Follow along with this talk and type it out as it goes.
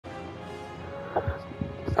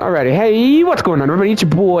Alrighty, hey, what's going on, everybody? It's your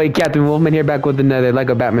boy, Captain Wolfman, here back with another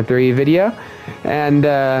LEGO Batman 3 video. And,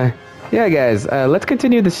 yeah, guys, let's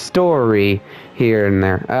continue the story here and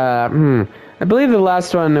there. I believe the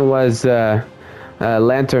last one was,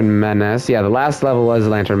 Lantern Menace. Yeah, the last level was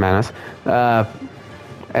Lantern Menace.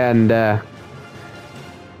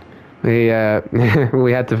 We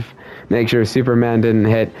had to make sure Superman didn't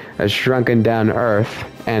hit a shrunken down Earth,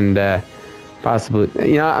 and, possibly,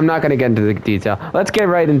 you know, I'm not going to get into the detail. Let's get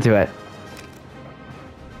right into it.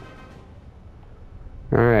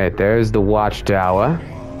 Alright, there's the watchtower.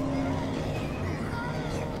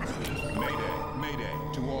 Mayday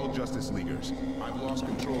to all Justice Leaguers. I've lost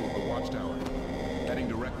control of the watchtower. Heading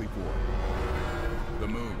directly for the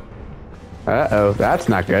moon. Uh-oh, that's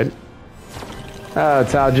not good. Oh,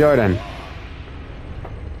 it's Hal Jordan.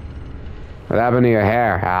 What happened to your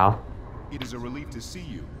hair, Hal? It is a relief to see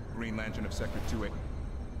you, Green Lantern of Sector 2A.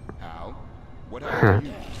 Hal, what happened to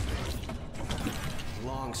you?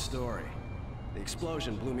 Long story. The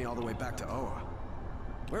explosion blew me all the way back to Oa.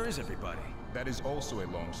 Where is everybody? That is also a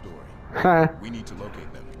long story. We need to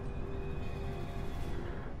locate them.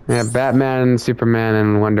 Yeah, Batman, Superman,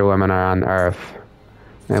 and Wonder Woman are on Earth.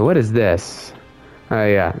 Now, what is this? Oh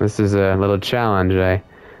yeah, this is a little challenge I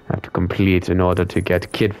have to complete in order to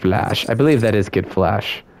get Kid Flash. I believe that is Kid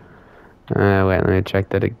Flash. Wait, let me check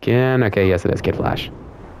that again. Okay, yes, it is Kid Flash.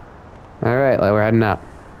 Alright, we're heading up.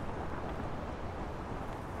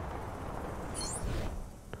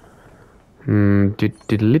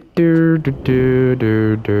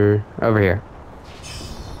 Over here.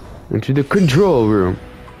 Into the control room.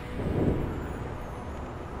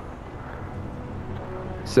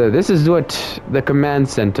 So this is what the command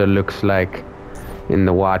center looks like in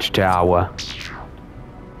the watchtower.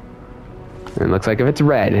 It looks like if it's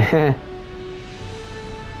red.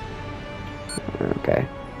 Okay.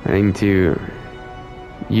 Heading to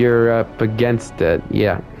Europe against it.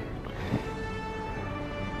 Yeah.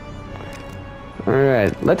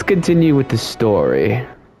 Alright, let's continue with the story.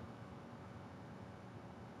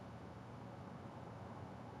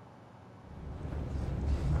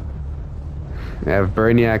 We have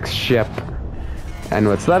Brainiac's ship and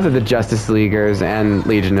what's left of the Justice Leaguers and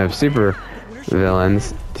Legion of Super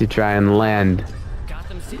Villains to try and land.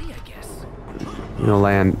 Gotham City, I guess. You know,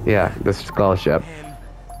 land, yeah, the Skull ship.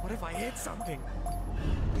 What if I hit something?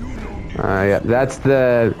 Yeah, that's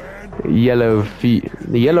the yellow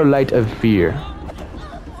light of fear.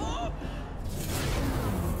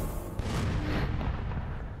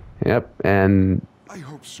 Yep, and I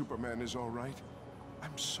hope Superman is all right.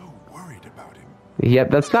 I'm so worried about him.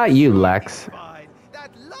 yep, that's not you, Lex.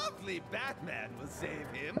 That lovely Batman will save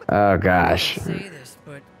him. Oh gosh. I say this,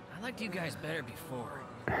 but I liked you guys better before.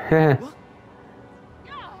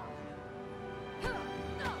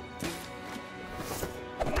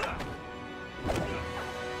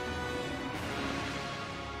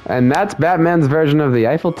 And that's Batman's version of the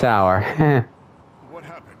Eiffel Tower. What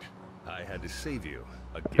happened? I had to save you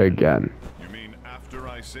Again. You mean after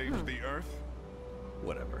I saved the Earth?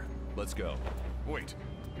 Whatever. Let's go. Wait,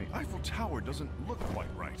 the Eiffel Tower doesn't look quite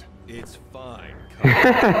right. It's fine.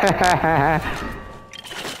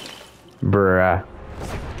 Bruh.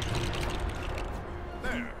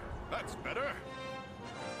 There, that's better.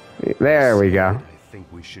 There we go. I think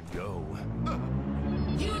we should go.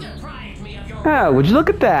 You deprived me of your Oh, would you look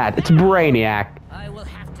at that? It's Brainiac. I will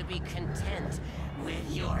have to be content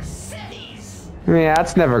with your cities. Yeah,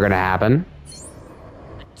 that's never gonna happen.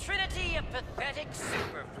 A trinity of pathetic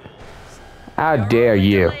superfools. How dare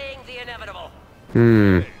you? Delaying the inevitable.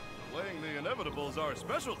 Hmm. Delaying the inevitable is our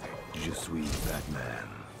specialty. Je suis Batman.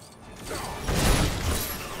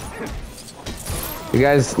 You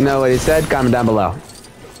guys know what he said? Comment down below.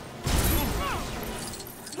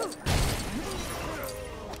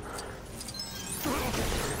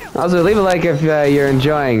 Also, leave a like if you're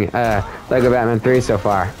enjoying LEGO Batman 3 so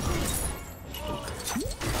far.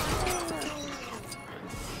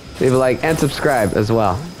 Leave a like and subscribe as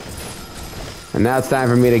well. And now it's time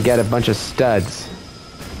for me to get a bunch of studs.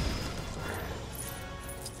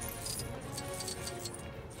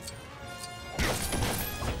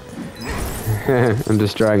 I'm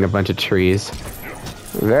destroying a bunch of trees.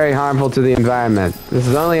 Very harmful to the environment. This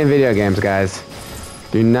is only in video games, guys.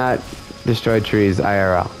 Do not destroy trees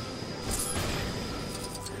IRL.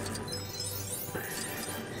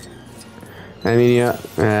 I mean, you know,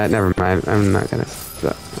 never mind. I'm not gonna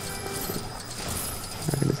say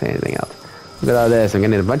anything else. Look at all this. I'm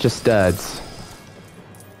gonna need a bunch of studs.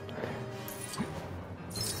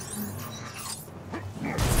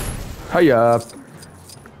 Hiya!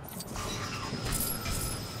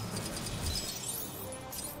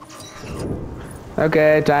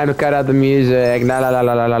 Okay, time to cut out the music. La la la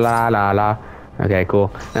la la la la la la. Okay,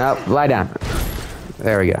 cool. Now, lie down.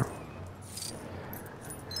 There we go.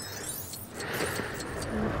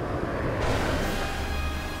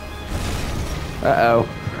 Uh-oh.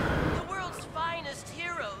 The world's finest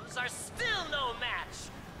heroes are still no match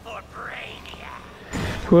for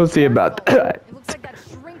Brainiac. We'll see about that. It looks like that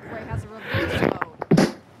shrink ray has a reverse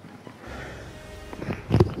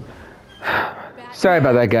mode. Sorry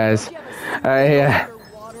about that, guys. Do you have a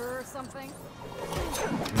water or something?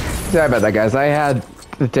 Sorry about that, guys. I had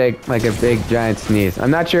to take like a big giant sneeze. I'm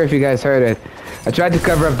not sure if you guys heard it. I tried to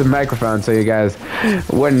cover up the microphone so you guys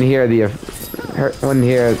wouldn't hear the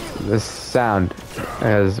sound,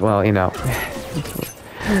 as well, you know.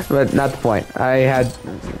 But not the point.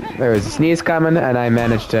 There was a sneeze coming, and I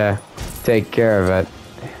managed to take care of it.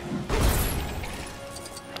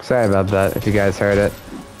 Sorry about that, if you guys heard it.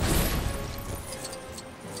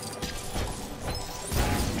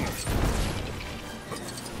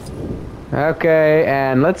 Okay,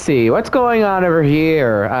 and let's see. What's going on over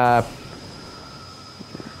here?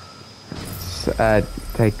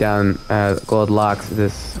 Take down gold locks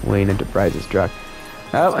this Wayne Enterprises truck.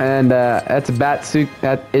 Oh, and that's a bat suit.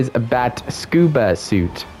 That is a bat scuba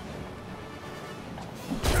suit.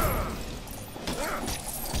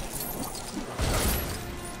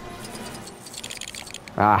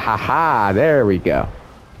 Ah ha ha! There we go.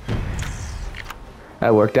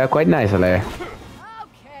 That worked out quite nicely. Okay,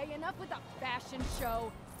 enough with the fashion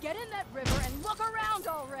show. Get in that river and look around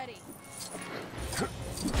already.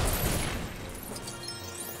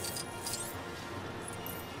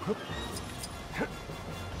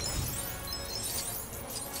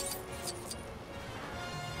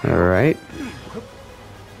 All right.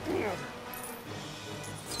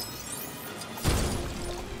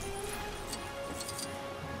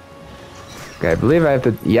 Okay, I believe I have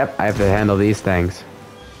to. Yep, I have to handle these things.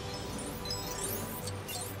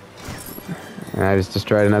 And I just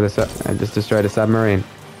destroyed another. I just destroyed a submarine.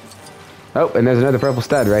 Oh, and there's another purple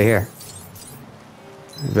stud right here.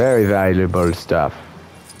 Very valuable stuff.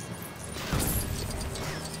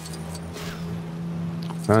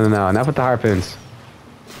 Oh no, enough with the harpoons.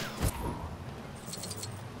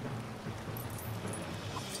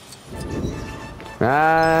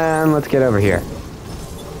 And let's get over here.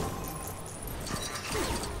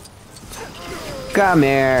 Come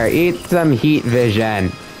here, eat some heat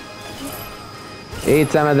vision.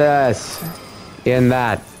 Eat some of this. In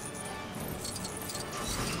that.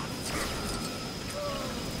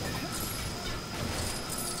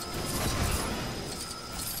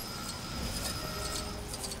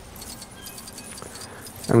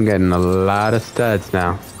 I'm getting a lot of studs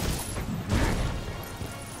now.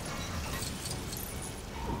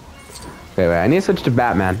 Wait, I need to switch to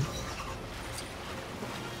Batman.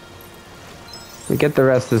 Get the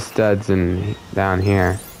rest of the studs in down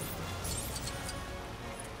here.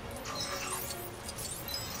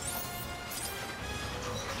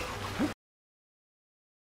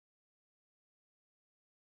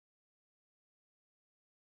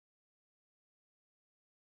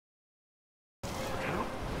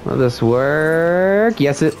 Will this work?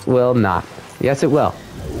 Yes, it will not. Yes, it will.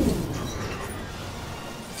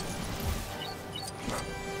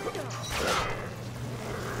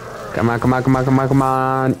 Come on, come on, come on, come on, come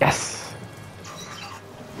on. Yes!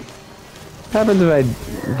 What happens if I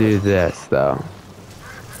do this, though?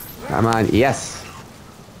 Come on, yes!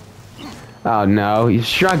 Oh no, he's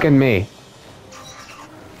shrunken me!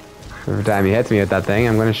 Every time he hits me with that thing,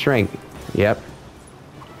 I'm gonna shrink. Yep.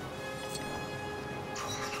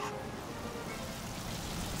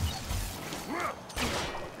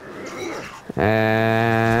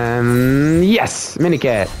 And yes!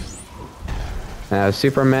 Minikit! Now,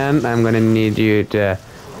 Superman, I'm gonna need you to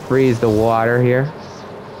freeze the water here.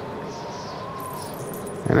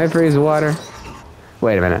 Can I freeze the water?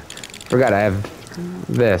 Wait a minute. Forgot I have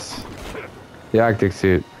this. The Arctic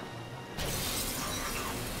suit.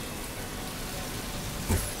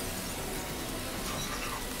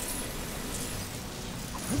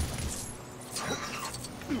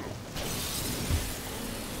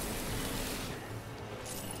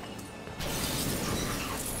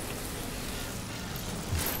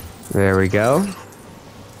 There we go.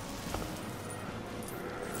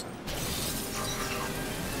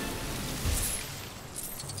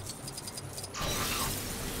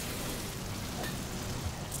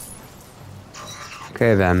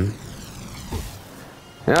 Okay then.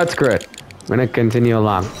 Now screw it. I'm gonna continue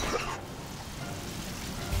along.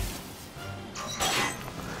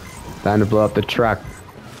 Time to blow up the truck.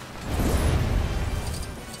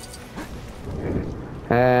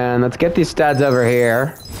 And let's get these studs over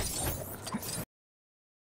here.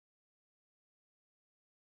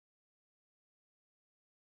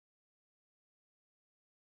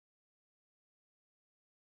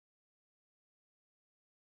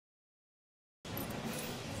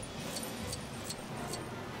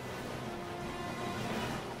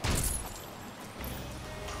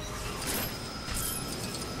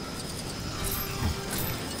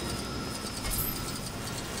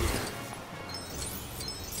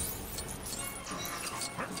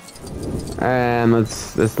 And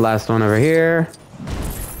let's this last one over here.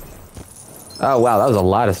 Oh wow, that was a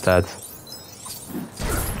lot of studs.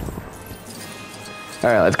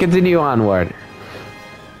 Alright, let's continue onward.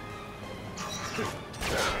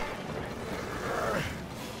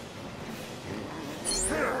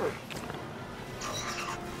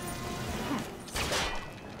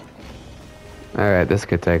 Alright, this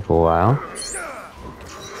could take a while.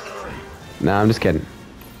 No, I'm just kidding.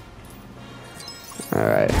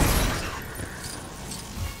 Alright.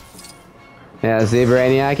 Yeah, see,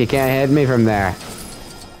 Brainiac, you can't hit me from there.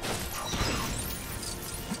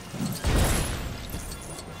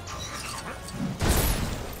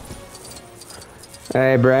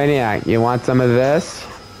 Hey, Brainiac, you want some of this?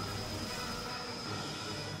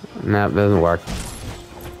 Nope, doesn't work.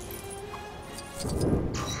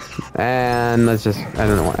 And let's just, I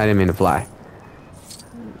don't know, I didn't mean to fly.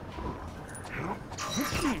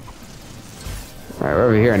 Alright, we're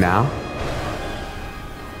over here now.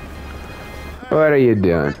 What are you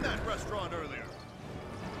doing? That restaurant earlier.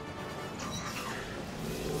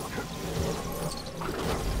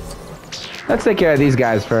 Let's take care of these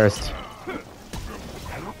guys first.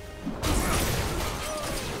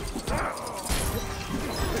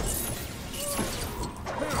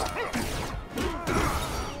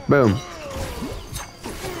 Boom.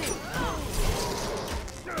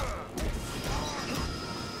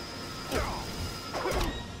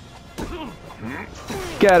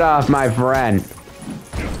 Get off my friend.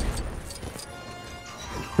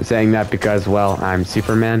 I'm saying that because, well, I'm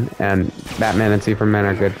Superman, and Batman and Superman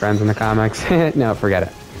are good friends in the comics. No, forget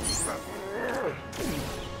it.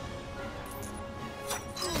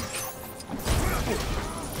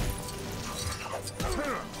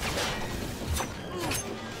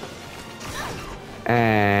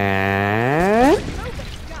 And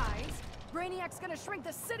Guys, Brainiac's gonna shrink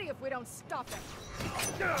the city if we don't stop him.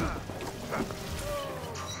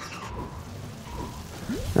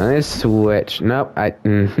 let's switch. Nope, I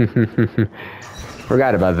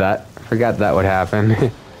forgot about that. Forgot that would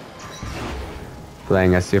happen.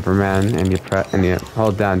 Playing as Superman, and you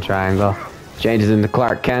hold down triangle, changes into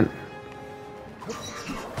Clark Kent. You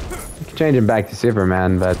can change him back to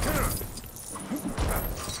Superman, but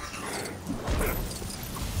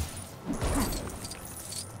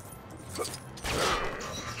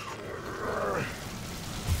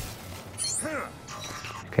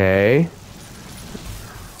okay.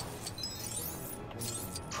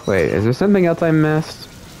 Wait, is there something else I missed?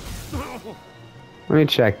 Let me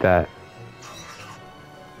check that.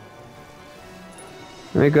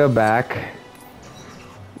 Let me go back.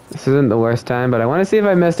 This isn't the worst time, but I want to see if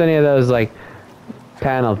I missed any of those, like,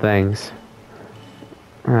 panel things.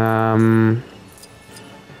 Alright,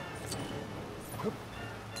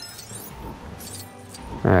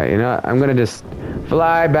 you know what? I'm gonna just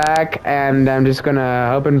fly back, and I'm just gonna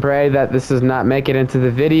hope and pray that this does not make it into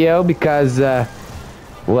the video, because,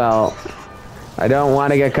 well, I don't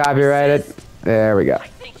want to get copyrighted. There we go. I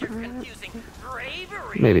think you're confusing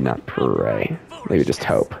bravery. Maybe not pray. Maybe just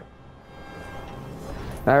hope.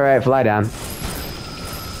 Alright, fly down.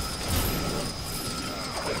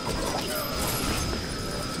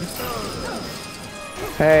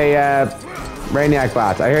 Hey, Brainiac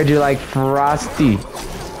Bots, I heard you like Frosty.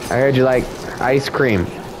 I heard you like ice cream.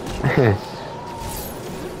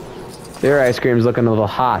 Your ice cream's looking a little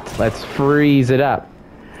hot. Let's freeze it up.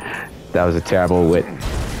 That was a terrible wit.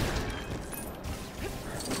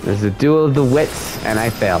 There's a duel of the wits, and I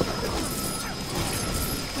failed.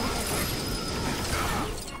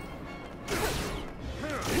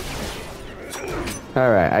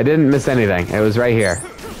 Alright, I didn't miss anything. It was right here.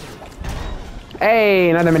 Hey,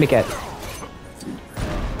 another mini kit.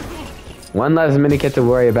 One less mini kit to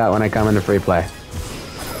worry about when I come into free play.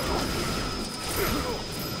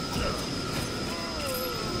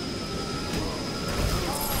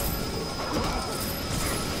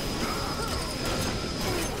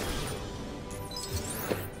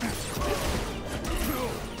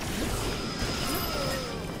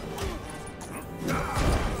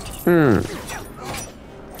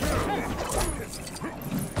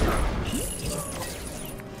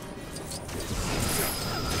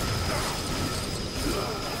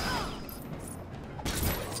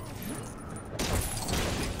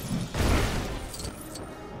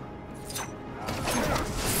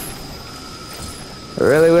 I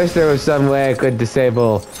really wish there was some way I could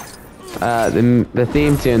disable the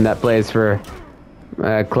theme tune that plays for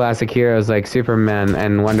classic heroes like Superman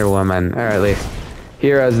and Wonder Woman, or at least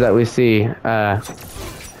heroes that we see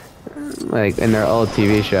like in their old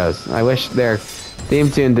TV shows. I wish their theme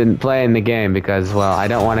tune didn't play in the game because, well, I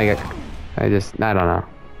don't want to get... I don't know.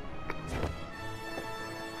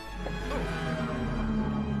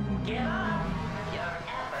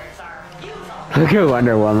 Look at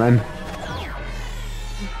Wonder Woman.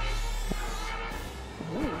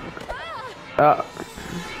 Oh.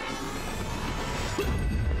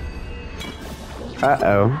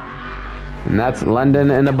 Uh-oh. And that's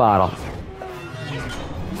London in a bottle.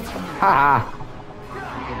 Ha ha!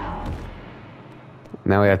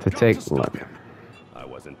 Now we have to take London. I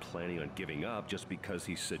wasn't planning on giving up just because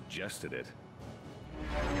he suggested it.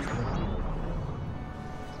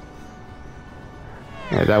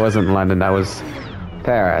 Yeah, that wasn't London, that was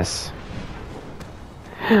Paris.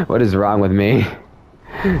 What is wrong with me?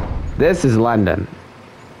 This is London.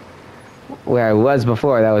 Where I was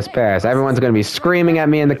before, that was Paris. Everyone's gonna be screaming at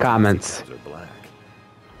me in the comments. Are black.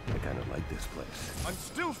 I kind of like this place. I'm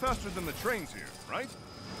still faster than the trains here, right?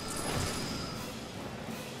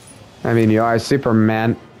 I mean, you are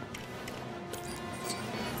Superman.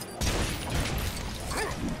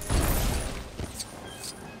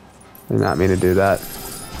 Did not mean to do that.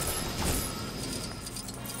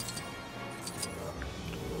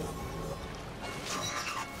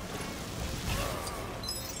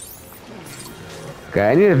 Okay,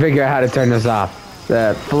 I need to figure out how to turn this off.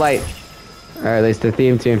 The flight, or at least the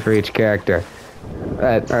theme tune for each character. Or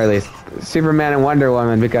at least Superman and Wonder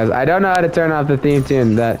Woman, because I don't know how to turn off the theme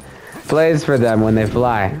tune that plays for them when they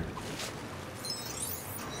fly.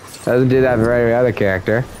 Doesn't do that for every other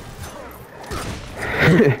character.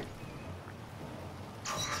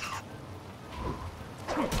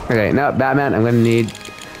 Okay, no, Batman, I'm gonna need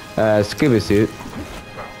a scuba suit.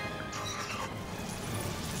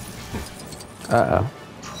 Uh-oh.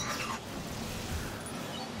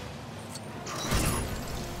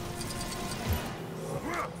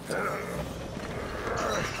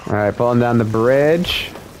 Alright, pulling down the bridge.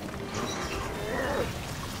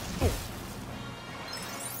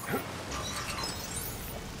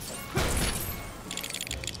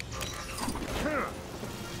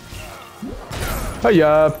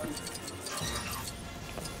 Hiya!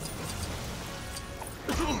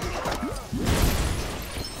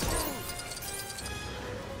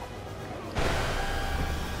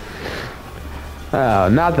 Oh,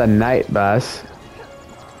 not the night bus.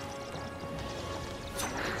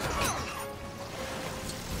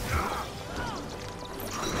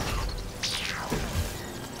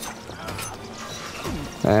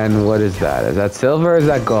 And what is that? Is that silver or is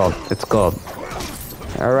that gold? It's gold.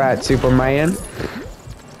 Alright, Superman.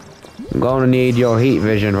 I'm gonna need your heat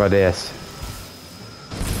vision for this.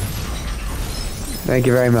 Thank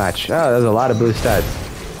you very much. Oh, there's a lot of blue studs.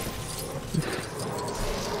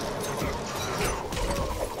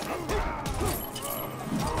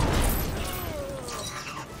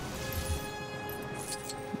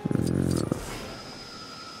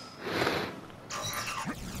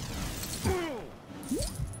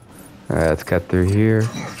 Alright, let's cut through here.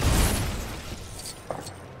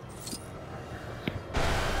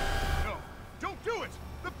 No, don't do it!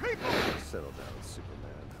 The people! Settle down,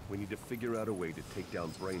 Superman. We need to figure out a way to take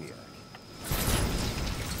down Brainiac.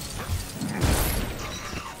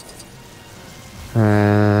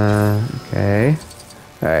 Okay.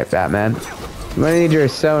 Alright, Batman. I'm gonna need your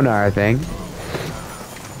sonar thing.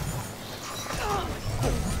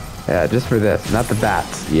 Yeah, just for this, not the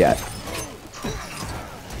bats yet.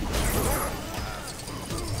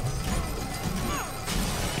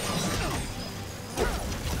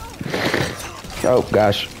 Oh,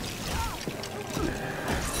 gosh.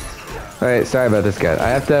 Alright, sorry about this, guy. I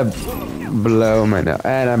have to blow my nose.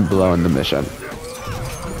 And I'm blowing the mission.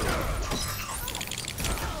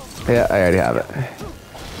 Yeah, I already have it.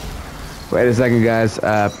 Wait a second, guys.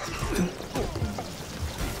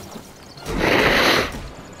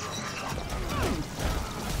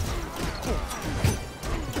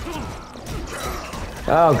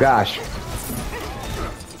 Oh, gosh.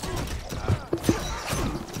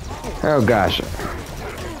 Oh, gosh.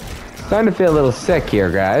 Starting to feel a little sick here,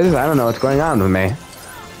 guys. I don't know what's going on with me.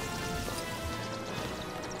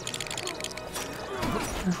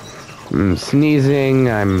 I'm sneezing.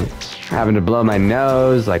 I'm having to blow my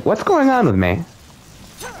nose. Like, what's going on with me?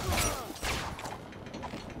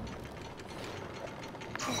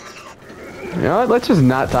 You know what? Let's just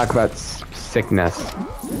not talk about sickness.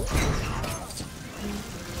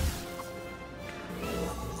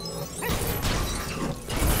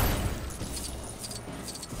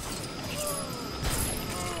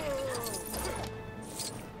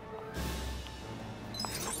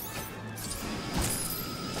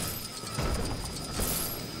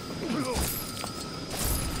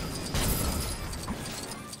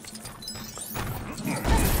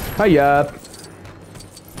 Hiya.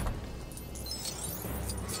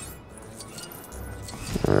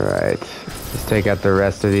 Alright, let's take out the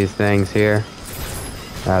rest of these things here.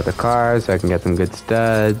 out the car so I can get some good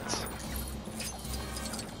studs.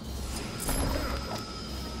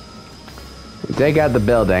 Take out the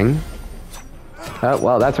building. Oh,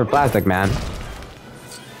 well, that's for Plastic Man.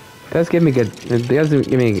 It does give me it does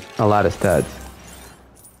give me a lot of studs.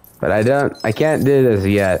 But I can't do this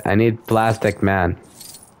yet. I need Plastic Man.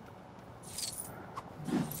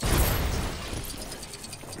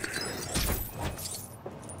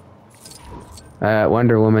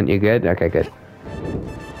 Wonder Woman, you good? Okay, good.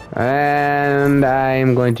 And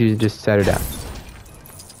I'm going to just set her down.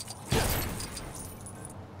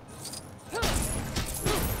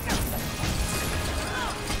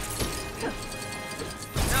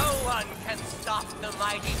 No one can stop the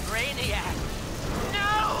mighty Brainiac. No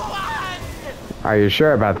one! Are you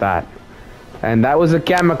sure about that? And that was a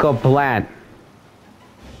chemical plant.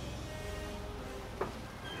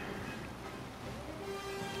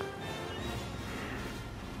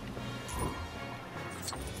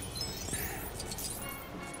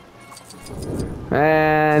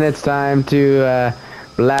 And it's time to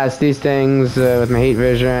blast these things with my heat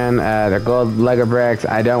vision. They're gold Lego bricks.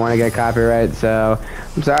 I don't want to get copyright, so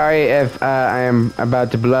I'm sorry if I am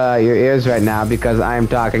about to blow out your ears right now because I'm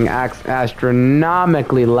talking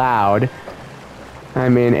astronomically loud. I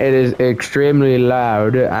mean, it is extremely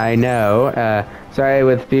loud, I know. Sorry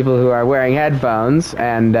with people who are wearing headphones,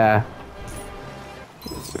 and there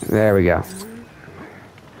we go.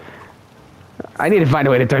 I need to find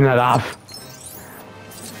a way to turn that off.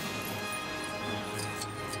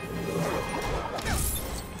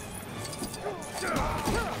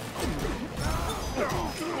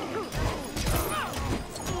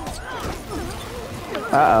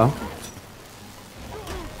 Uh-oh.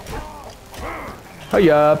 Hey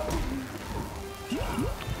up.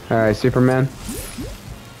 Alright, Superman.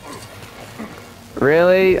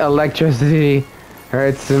 Really? Electricity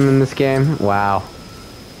hurts him in this game? Wow.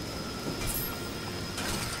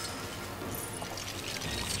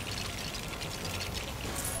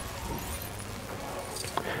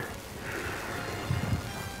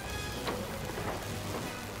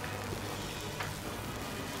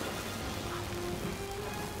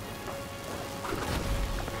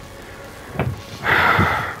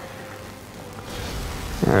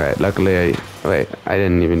 Alright, luckily wait, I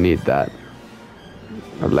didn't even need that.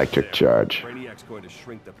 Electric charge. Brainiac's going to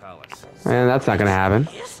shrink the palace. And that's not gonna happen.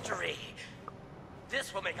 History.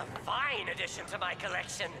 This will make a fine addition to my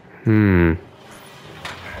collection.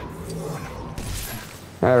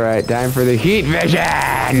 Alright, time for the heat vision!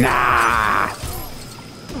 Ah!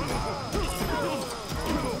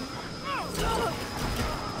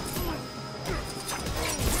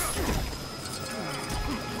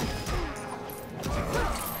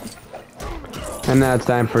 And now it's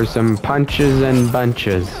time for some punches and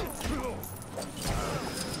bunches.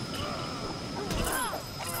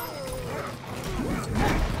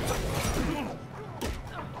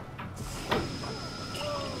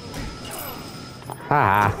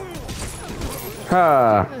 Ah.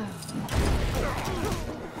 Huh.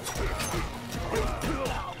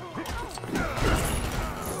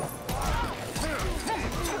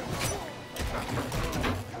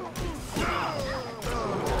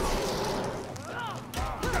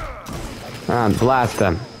 And blast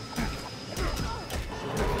them.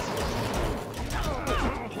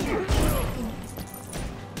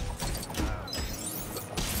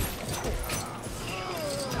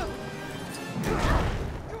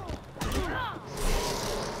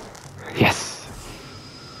 Yes.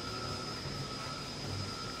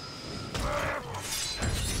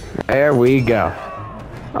 There we go.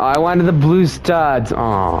 Oh, I wanted the blue studs.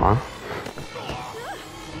 Aww.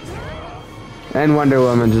 And Wonder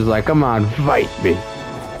Woman just like, come on, fight me.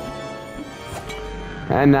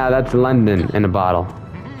 And now that's London in a bottle.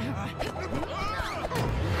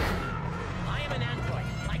 I am an android.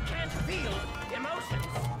 I can't feel emotions.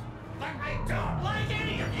 But I don't like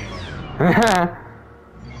any of you.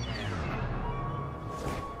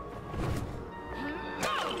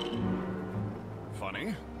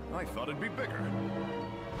 Funny. I thought it'd be bigger.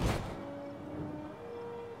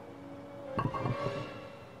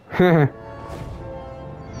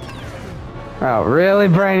 Oh, really,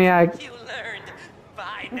 Brainiac? You learned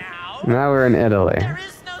by now. Now we're in Italy. There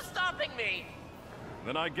is no stopping me.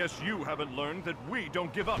 Then I guess you haven't learned that we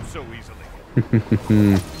don't give up so easily.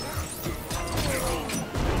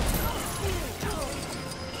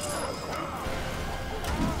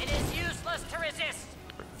 It is useless to resist.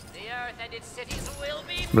 The Earth and its cities will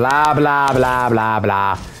be... Blah, blah, blah, blah,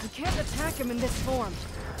 blah. You can't attack him in this form.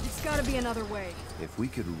 There's gotta be another way. If we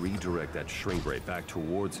could redirect that shrink ray back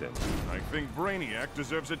towards him. I think Brainiac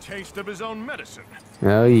deserves a taste of his own medicine.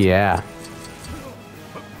 Oh, yeah.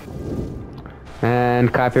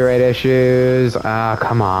 And copyright issues. Ah,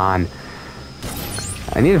 come on.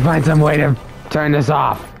 I need to find some way to turn this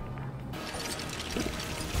off.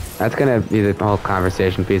 That's gonna be the whole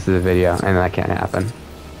conversation piece of the video, and that can't happen.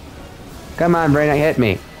 Come on, Brainiac, hit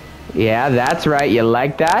me. Yeah, that's right. You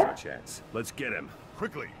like that? Chance. Let's get him.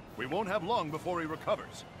 Quickly, we won't have long before he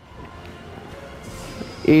recovers.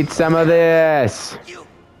 Eat some of this. You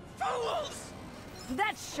fools!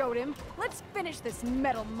 That showed him. Let's finish this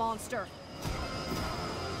metal monster.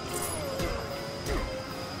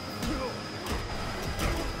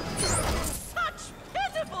 Such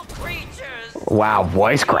pitiful creatures! Wow,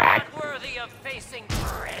 voice crack. Not worthy of facing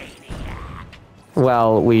Brainiac.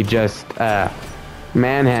 Well, we just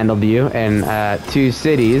manhandled you in 2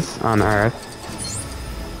 cities on Earth.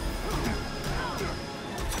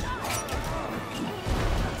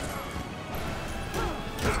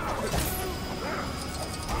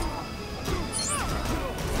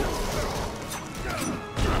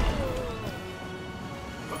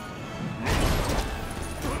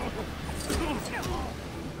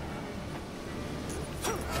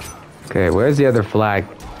 Okay, where's the other flag?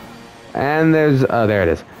 And there's, oh, there it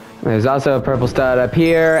is. There's also a purple stud up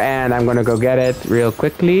here, and I'm gonna go get it real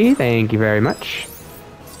quickly. Thank you very much.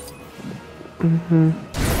 And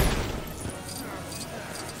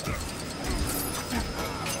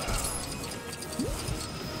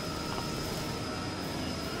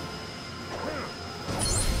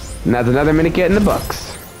that's another mini kit in the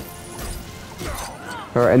books.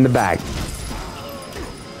 Or in the bag.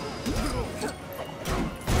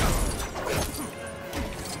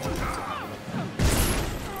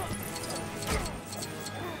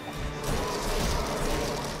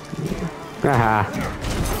 Haha.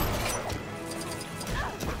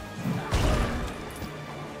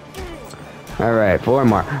 Alright, 4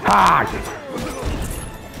 more. Ha!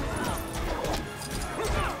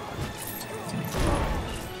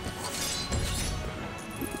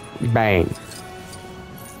 Bang.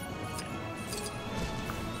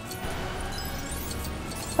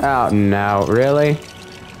 Oh no, really?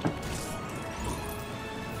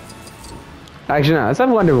 Actually no, let's have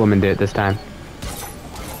Wonder Woman do it this time.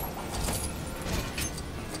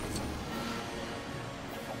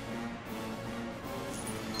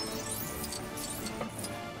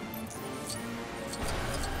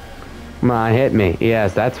 Come on, hit me.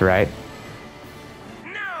 Yes, that's right.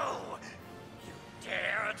 No! You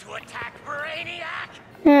dare to attack Brainiac?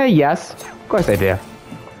 Yeah, yes. Of course I do.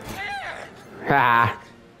 Ha!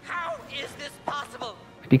 How is this possible?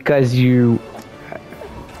 Because you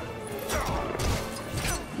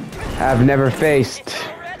have never faced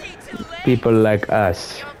Already too late. people like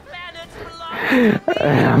us. Your planet belongs to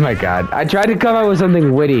me. Oh my god. I tried to come up with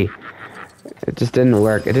something witty. It just didn't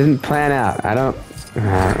work. It didn't plan out. I don't...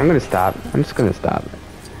 I'm gonna stop. I'm just gonna stop.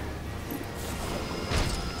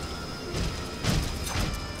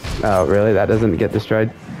 Oh, really? That doesn't get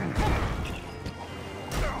destroyed?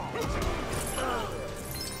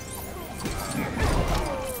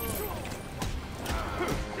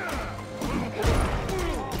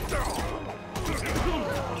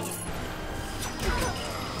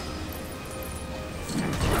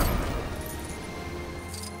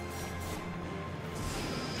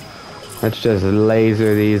 Let's just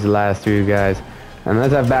laser these last 2 guys. And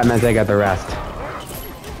let's have Batman take out the rest.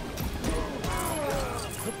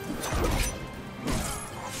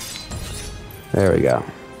 There we go.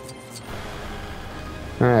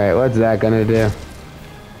 Alright, what's that gonna do?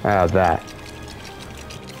 Oh, that.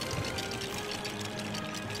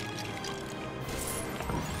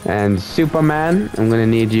 And Superman, I'm gonna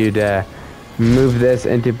need you to move this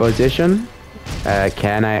into position.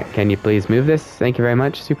 Can you please move this? Thank you very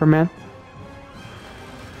much, Superman.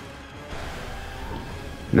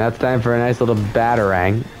 Now it's time for a nice little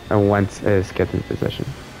batarang once it gets in position.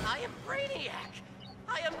 I am Brainiac.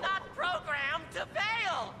 I am not programmed to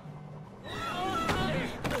fail.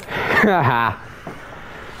 Haha.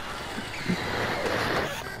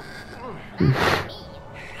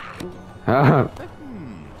 Oh.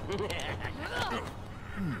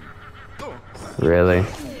 Really?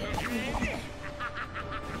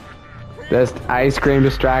 Just ice cream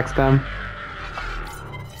distracts them?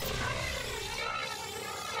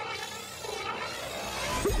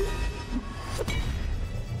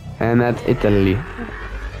 And that's Italy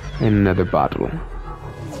in another bottle.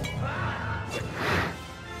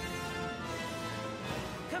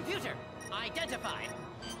 Computer, identified.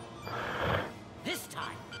 This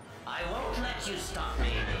time, I won't let you stop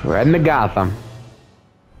me. We're heading to Gotham.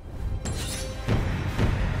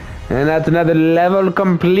 And that's another level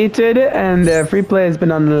completed, and free play has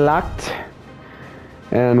been unlocked.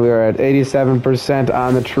 And we are at 87%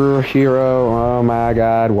 on the true hero. Oh my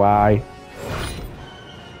god, why?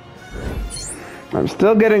 I'm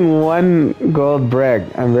still getting 1 gold brick.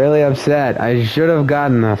 I'm really upset. I should have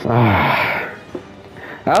gotten enough. I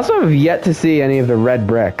also have yet to see any of the red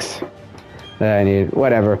bricks that I need.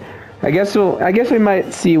 Whatever. I guess we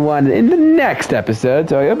might see one in the next episode.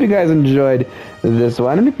 So I hope you guys enjoyed this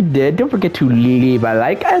one. And if you did, don't forget to leave a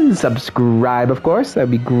like and subscribe, of course. That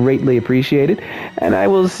would be greatly appreciated. And I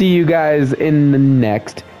will see you guys in the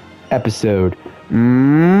next episode.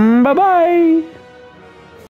 Bye-bye.